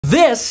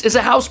This is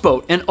a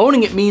houseboat, and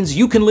owning it means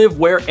you can live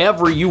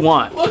wherever you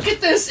want. Look at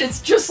this, it's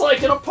just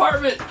like an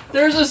apartment.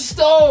 There's a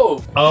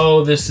stove.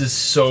 Oh, this is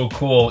so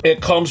cool.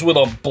 It comes with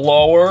a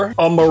blower,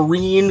 a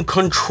marine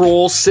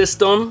control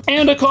system,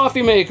 and a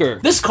coffee maker.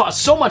 This costs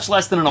so much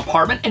less than an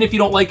apartment, and if you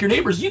don't like your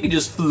neighbors, you can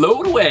just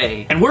float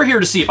away. And we're here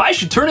to see if I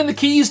should turn in the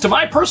keys to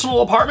my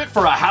personal apartment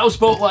for a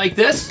houseboat like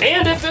this,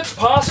 and if it's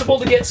possible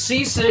to get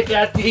seasick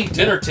at the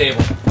dinner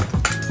table.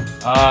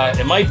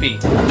 It might be.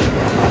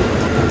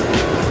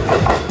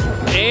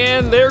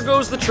 And there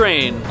goes the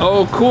train.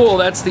 Oh, cool,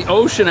 that's the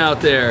ocean out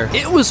there.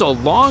 It was a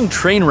long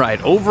train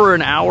ride, over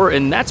an hour,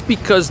 and that's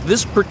because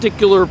this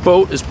particular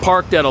boat is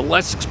parked at a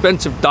less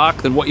expensive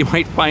dock than what you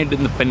might find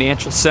in the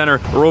financial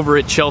center or over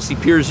at Chelsea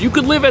Piers. You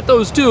could live at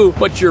those too,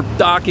 but your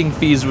docking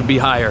fees would be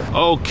higher.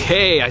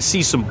 Okay, I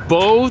see some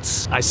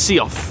boats, I see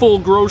a full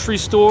grocery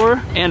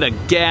store, and a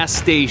gas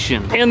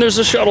station. And there's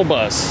a shuttle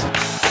bus.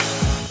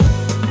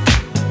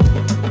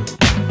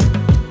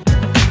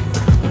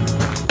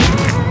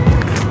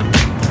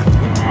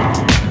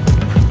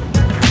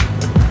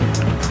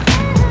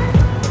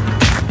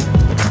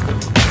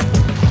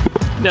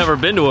 Never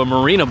been to a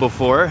marina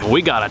before.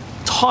 We got a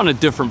ton of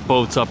different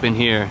boats up in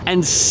here,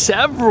 and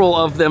several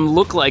of them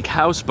look like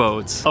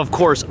houseboats. Of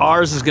course,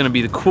 ours is gonna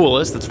be the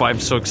coolest. That's why I'm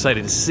so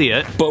excited to see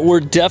it. But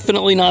we're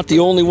definitely not the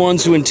only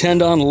ones who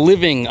intend on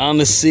living on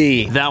the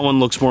sea. That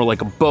one looks more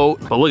like a boat,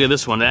 but look at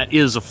this one. That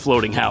is a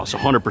floating house,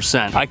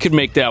 100%. I could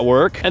make that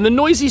work. And the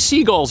noisy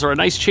seagulls are a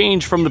nice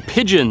change from the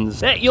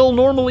pigeons that you'll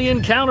normally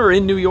encounter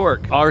in New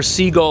York. Our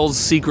seagulls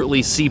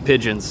secretly sea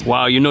pigeons.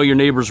 Wow, you know your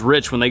neighbor's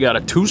rich when they got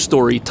a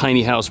 2-story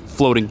tiny house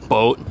floating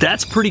boat.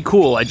 That's pretty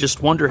cool. I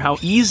just wonder how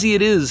easy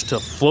it is to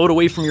float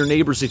away from your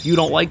neighbors if you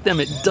don't like them.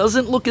 It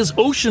doesn't look as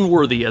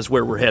ocean-worthy as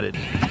where we're headed.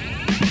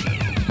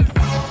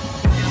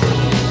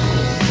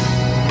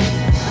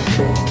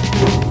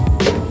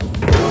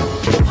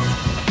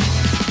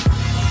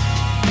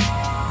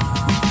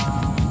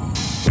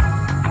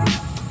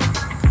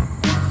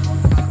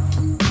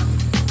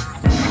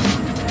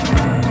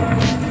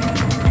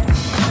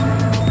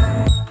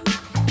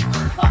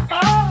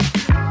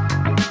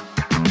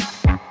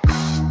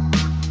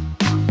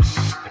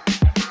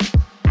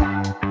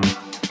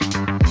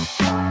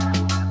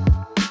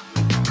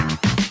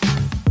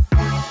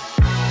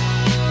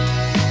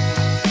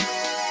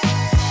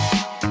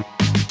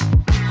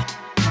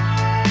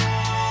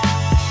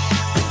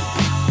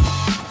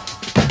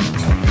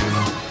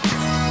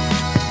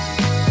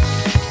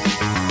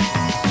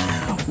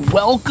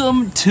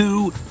 Welcome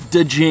to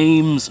the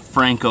James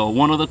Franco,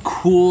 one of the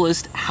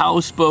coolest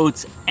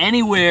houseboats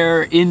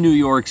anywhere in New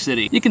York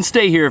City. You can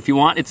stay here if you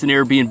want. It's an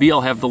Airbnb.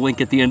 I'll have the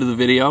link at the end of the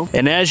video.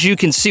 And as you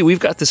can see, we've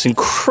got this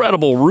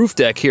incredible roof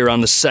deck here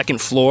on the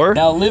 2nd floor.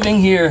 Now, living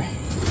here,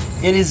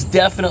 it is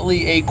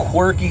definitely a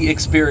quirky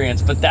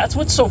experience, but that's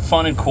what's so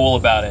fun and cool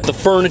about it. The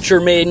furniture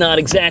may not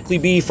exactly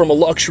be from a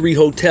luxury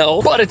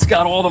hotel, but it's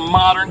got all the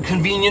modern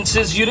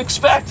conveniences you'd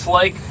expect,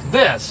 like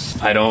this.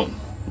 I don't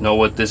know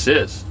what this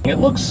is. It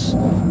looks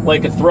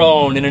like a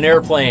throne in an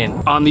airplane.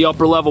 On the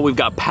upper level, we've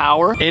got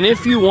power. And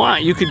if you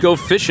want, you could go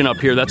fishing up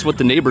here. That's what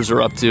the neighbors are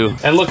up to.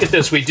 And look at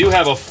this, we do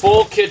have a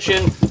full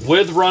kitchen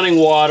with running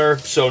water,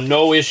 so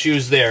no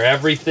issues there.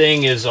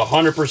 Everything is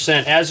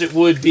 100% as it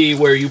would be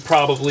where you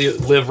probably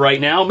live right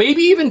now.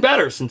 Maybe even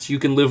better, since you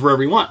can live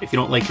wherever you want if you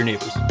don't like your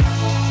neighbors.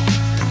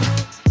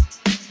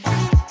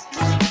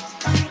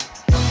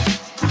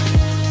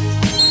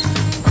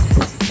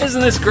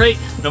 Isn't this great?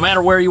 No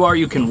matter where you are,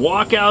 you can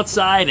walk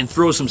outside and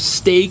throw some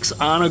steaks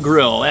on a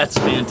grill. That's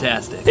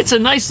fantastic. It's a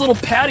nice little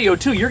patio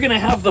too. You're gonna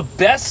have the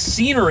best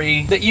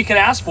scenery that you can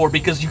ask for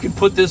because you can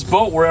put this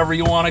boat wherever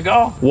you wanna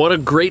go. What a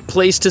great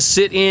place to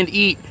sit and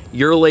eat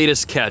your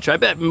latest catch. I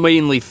bet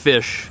mainly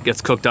fish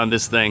gets cooked on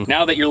this thing.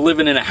 Now that you're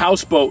living in a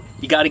houseboat,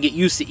 you gotta get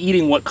used to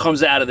eating what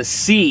comes out of the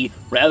sea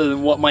rather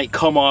than what might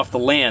come off the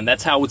land.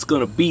 That's how it's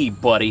gonna be,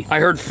 buddy. I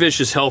heard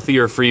fish is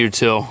healthier for you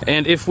too.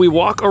 And if we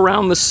walk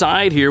around the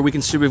side here, we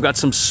can see we've got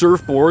some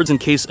surfboards in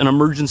case an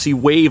emergency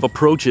wave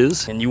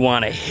approaches and you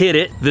wanna hit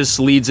it. This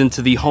leads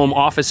into the home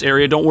office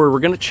area. Don't worry, we're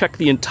gonna check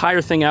the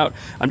entire thing out.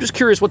 I'm just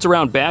curious what's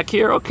around back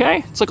here,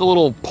 okay? It's like a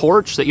little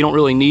porch that you don't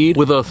really need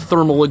with a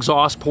thermal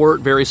exhaust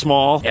port, very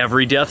small.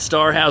 Every Death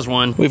Star has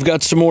one. We've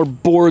got some more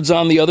boards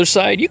on the other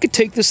side. You could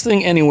take this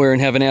thing anywhere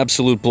and have an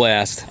absolute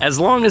blast, as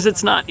long as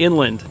it's not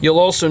inland. You'll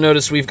also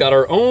notice we've got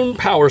our own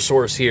power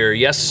source here.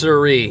 Yes,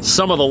 sirree.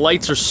 Some of the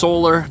lights are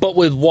solar, but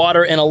with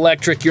water and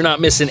electric, you're not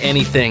missing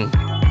anything.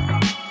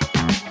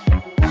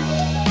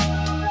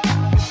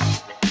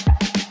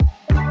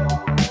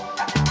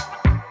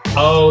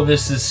 Oh,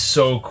 this is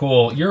so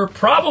cool. You're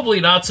probably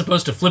not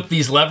supposed to flip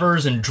these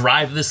levers and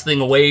drive this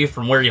thing away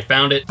from where you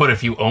found it, but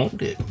if you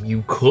owned it,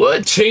 you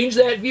could change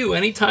that view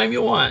anytime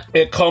you want.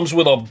 It comes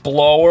with a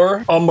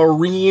blower, a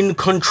marine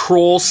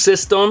control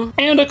system,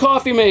 and a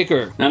coffee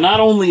maker. Now, not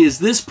only is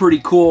this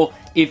pretty cool,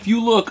 if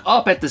you look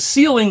up at the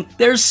ceiling,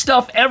 there's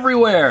stuff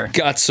everywhere.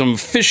 Got some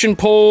fishing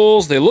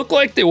poles. They look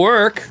like they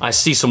work. I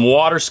see some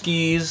water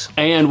skis,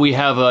 and we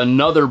have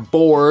another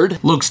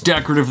board. Looks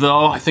decorative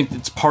though. I think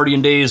its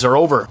partying days are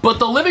over. But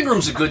the living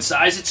room's a good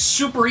size. It's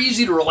super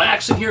easy to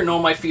relax in here. No,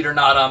 my feet are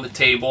not on the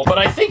table, but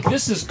I think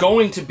this is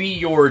going to be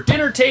your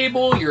dinner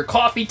table, your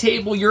coffee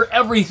table, your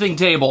everything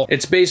table.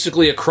 It's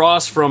basically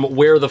across from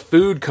where the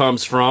food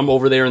comes from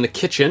over there in the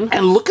kitchen.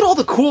 And look at all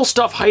the cool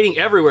stuff hiding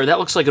everywhere. That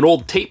looks like an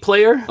old tape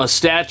player, a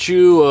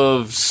statue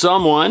of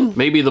someone,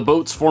 maybe the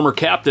boat's former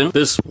captain.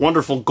 This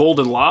wonderful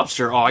golden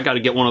lobster. Oh, I gotta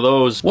get one of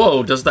those.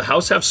 Whoa, does the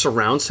house have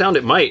surround sound?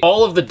 It might.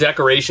 All of the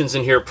decorations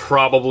in here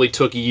probably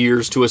took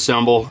years to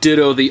assemble.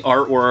 Ditto the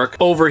artwork.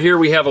 Over here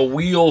we have a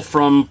wheel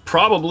from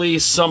probably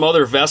some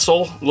other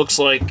vessel. Looks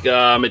like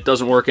it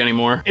doesn't work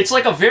anymore. It's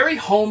like a very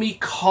homey,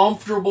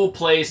 comfortable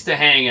place to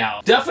hang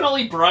out.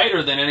 Definitely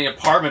brighter than any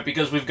apartment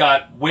because we've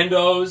got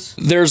windows.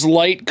 There's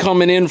light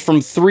coming in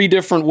from 3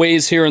 different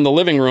ways here in the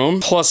living room.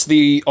 Plus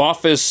the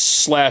office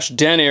slash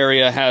den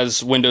area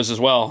has windows as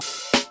well.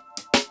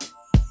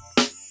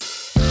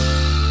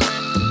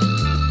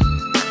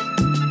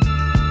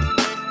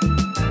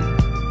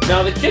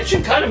 Now the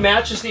kitchen kind of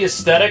matches the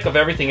aesthetic of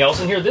everything else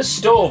in here. This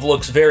stove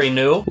looks very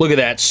new. Look at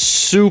that,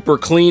 super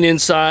clean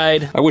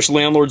inside. I wish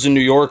landlords in New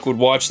York would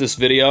watch this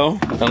video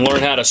and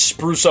learn how to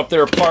spruce up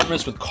their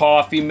apartments with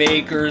coffee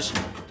makers,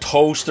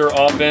 toaster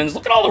ovens.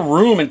 Look at all the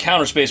room and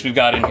counter space we've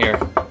got in here.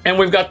 And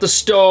we've got the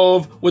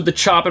stove with the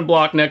chopping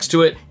block next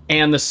to it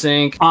and the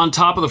sink. On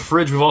top of the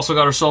fridge, we've also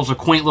got ourselves a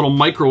quaint little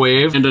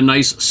microwave and a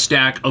nice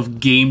stack of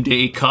game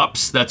day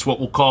cups. That's what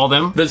we'll call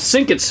them. The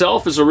sink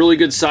itself is a really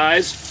good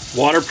size.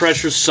 Water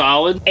pressure's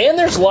solid. And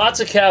there's lots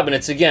of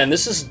cabinets. Again,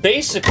 this is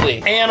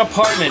basically an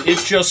apartment. It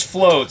just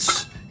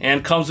floats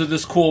and comes with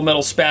this cool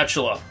metal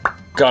spatula.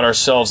 Got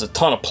ourselves a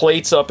ton of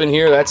plates up in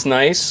here, that's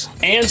nice.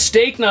 And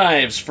steak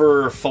knives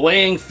for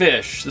filleting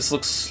fish. This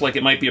looks like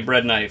it might be a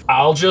bread knife.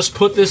 I'll just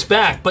put this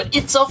back, but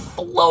it's a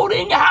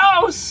floating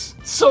house.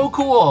 So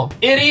cool.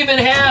 It even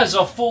has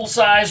a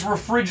full-size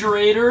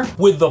refrigerator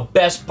with the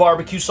best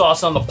barbecue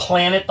sauce on the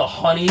planet, the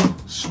honey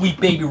Sweet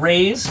Baby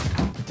Ray's.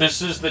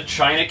 This is the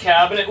china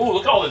cabinet. Ooh,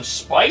 look at all them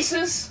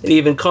spices. It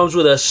even comes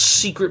with a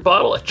secret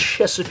bottle of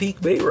Chesapeake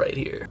Bay right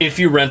here. If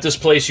you rent this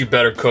place, you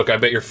better cook. I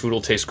bet your food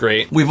will taste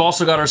great. We've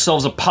also got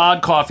ourselves a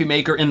pod coffee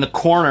maker in the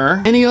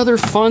corner. Any other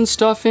fun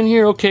stuff in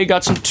here? Okay,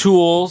 got some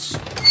tools.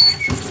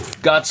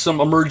 Got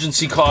some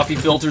emergency coffee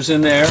filters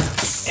in there.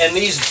 And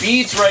these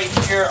beads right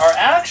here are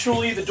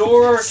actually the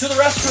door to the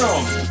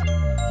restroom.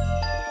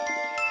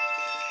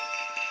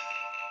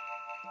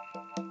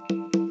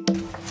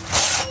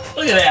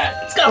 Look at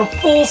that. It's got a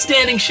full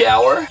standing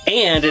shower.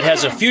 And it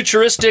has a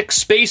futuristic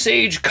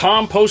space-age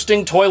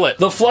composting toilet.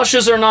 The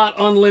flushes are not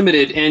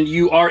unlimited, and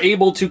you are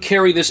able to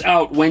carry this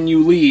out when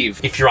you leave.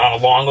 If you're on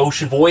a long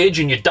ocean voyage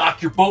and you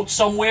dock your boat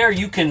somewhere,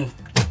 you can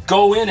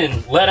go in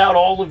and let out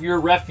all of your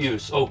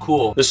refuse. Oh,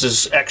 cool. This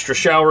is extra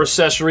shower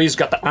accessories.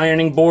 Got the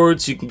ironing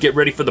board so you can get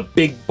ready for the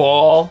big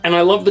ball. And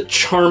I love the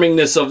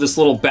charmingness of this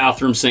little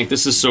bathroom sink.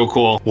 This is so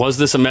cool. Was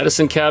this a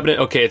medicine cabinet?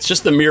 Okay, it's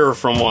just the mirror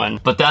from one,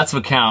 but that's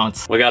what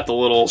counts. We got the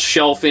little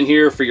shelf in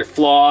here for your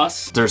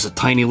floss. There's a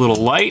tiny little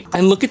light.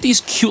 And look at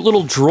these cute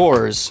little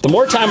drawers. The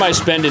more time I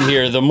spend in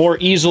here, the more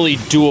easily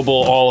doable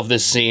all of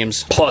this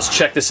seems. Plus,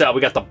 check this out.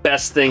 We got the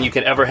best thing you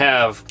can ever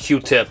have.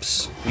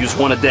 Q-tips. Use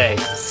one a day.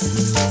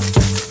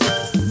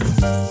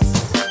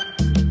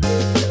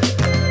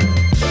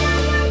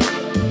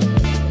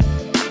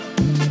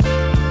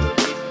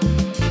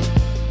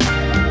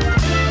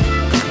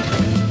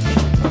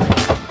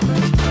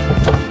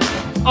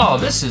 Oh,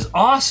 this is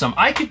awesome.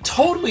 I could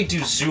totally do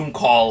Zoom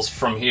calls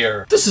from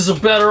here. This is a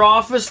better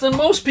office than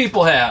most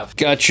people have.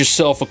 Got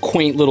yourself a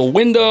quaint little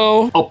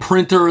window, a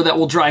printer that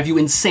will drive you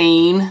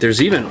insane.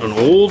 There's even an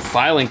old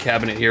filing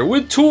cabinet here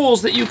with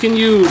tools that you can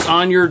use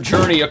on your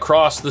journey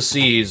across the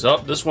seas. Oh,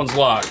 this one's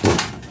locked.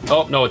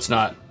 Oh, no, it's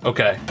not.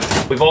 Okay.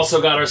 We've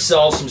also got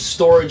ourselves some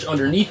storage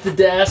underneath the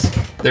desk.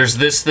 There's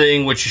this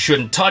thing which you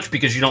shouldn't touch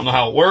because you don't know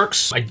how it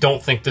works. I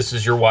don't think this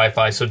is your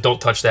Wi-Fi, so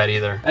don't touch that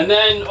either. And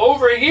then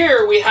over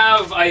here we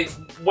have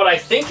what I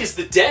think is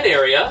the den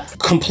area,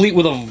 complete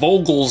with a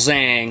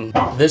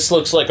Vogelzang. This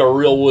looks like a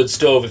real wood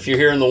stove. If you're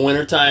here in the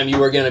wintertime,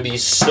 you are gonna be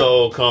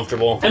so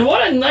comfortable. And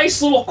what a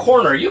nice little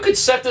corner. You could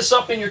set this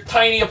up in your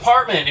tiny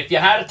apartment if you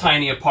had a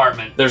tiny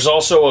apartment. There's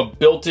also a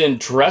built-in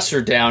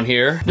dresser down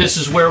here. This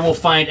is where we'll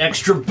find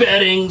extra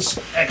beddings,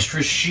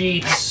 extra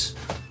sheets.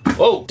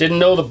 Oh, didn't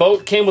know the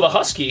boat came with a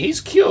husky.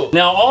 He's cute.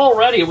 Now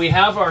already we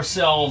have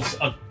ourselves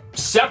a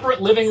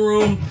separate living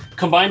room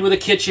combined with a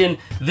kitchen,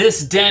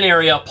 this den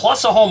area,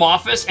 plus a home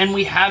office, and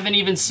we haven't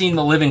even seen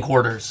the living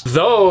quarters.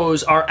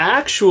 Those are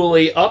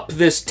actually up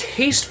this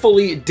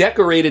tastefully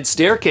decorated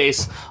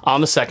staircase on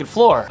the second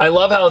floor. I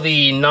love how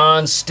the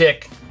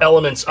non-stick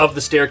elements of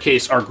the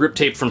staircase are grip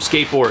tape from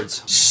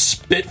skateboards.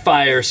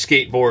 Spitfire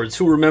skateboards,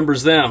 who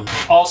remembers them?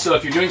 Also,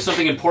 if you're doing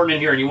something important in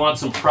here and you want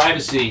some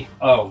privacy,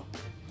 oh,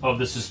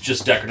 this is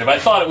just decorative. I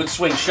thought it would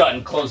swing shut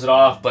and close it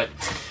off, but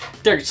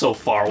they're so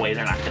far away,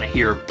 they're not gonna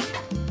hear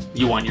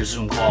you want your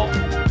Zoom call.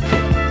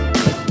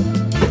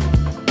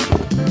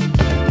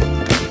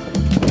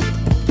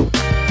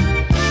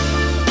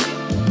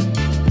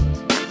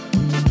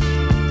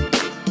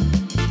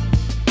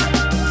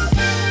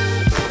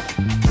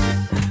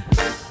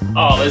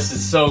 Oh, this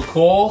is so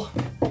cool.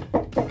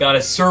 Got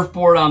a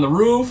surfboard on the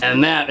roof,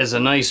 and that is a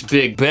nice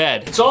big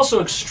bed. It's also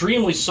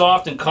extremely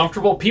soft and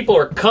comfortable. People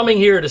are coming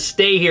here to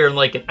stay here in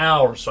like an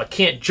hour, so I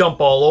can't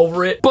jump all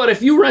over it. But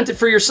if you rent it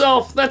for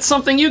yourself, that's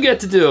something you get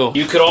to do.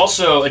 You could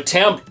also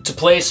attempt to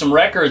play some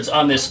records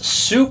on this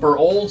super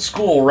old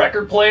school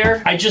record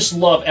player. I just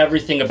love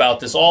everything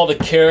about this. All the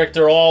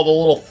character, all the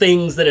little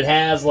things that it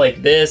has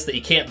like this that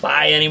you can't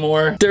buy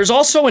anymore. There's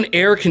also an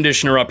air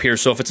conditioner up here,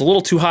 so if it's a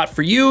little too hot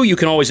for you, you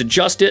can always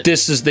adjust it.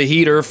 This is the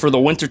heater for the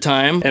winter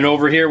time. And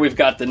over here, we've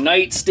got the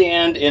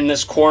nightstand. In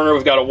this corner,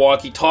 we've got a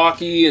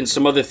walkie-talkie and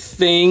some other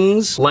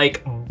things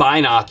like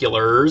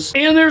binoculars.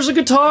 And there's a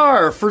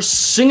guitar for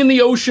singing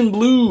the ocean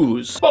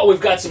blues. But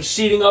we've got some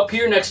seating up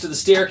here next to the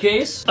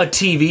staircase. A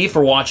TV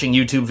for watching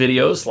YouTube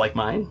videos like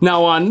mine.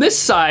 Now on this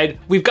side,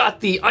 we've got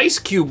the ice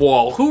cube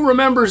wall. Who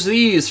remembers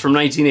these from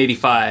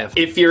 1985?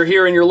 If you're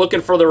here and you're looking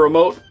for the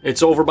remote,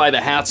 it's over by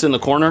the hats in the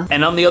corner.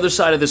 And on the other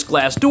side of this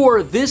glass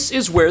door, this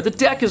is where the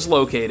deck is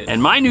located.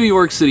 And my New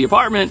York City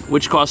apartment,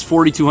 which costs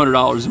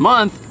 $4,200 a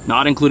month,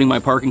 not including my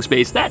parking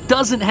space, that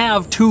doesn't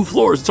have 2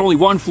 floors, it's only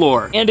 1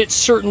 floor. And it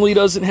certainly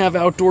doesn't have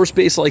outdoor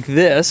space like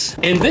this.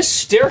 And this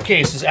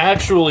staircase is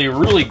actually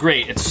really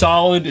great. It's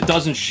solid, it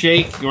doesn't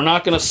shake, you're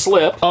not gonna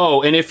slip.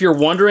 Oh, and if you're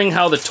wondering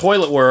how the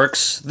toilet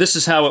works, this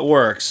is how it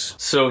works.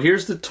 So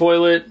here's the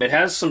toilet. It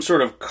has some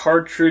sort of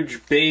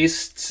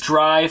cartridge-based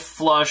dry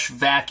flush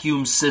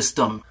vacuum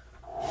system.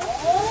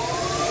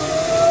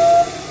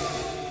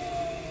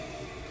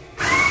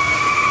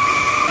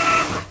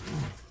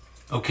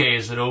 Okay,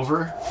 is it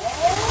over?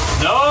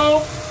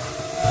 No.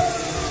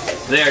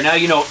 There, now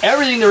you know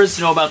everything there is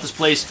to know about this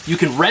place. You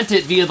can rent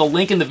it via the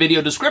link in the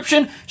video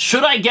description.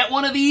 Should I get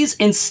one of these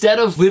instead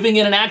of living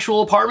in an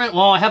actual apartment?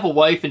 Well, I have a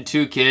wife and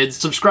 2 kids.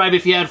 Subscribe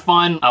if you had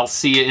fun. I'll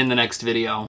see you in the next video.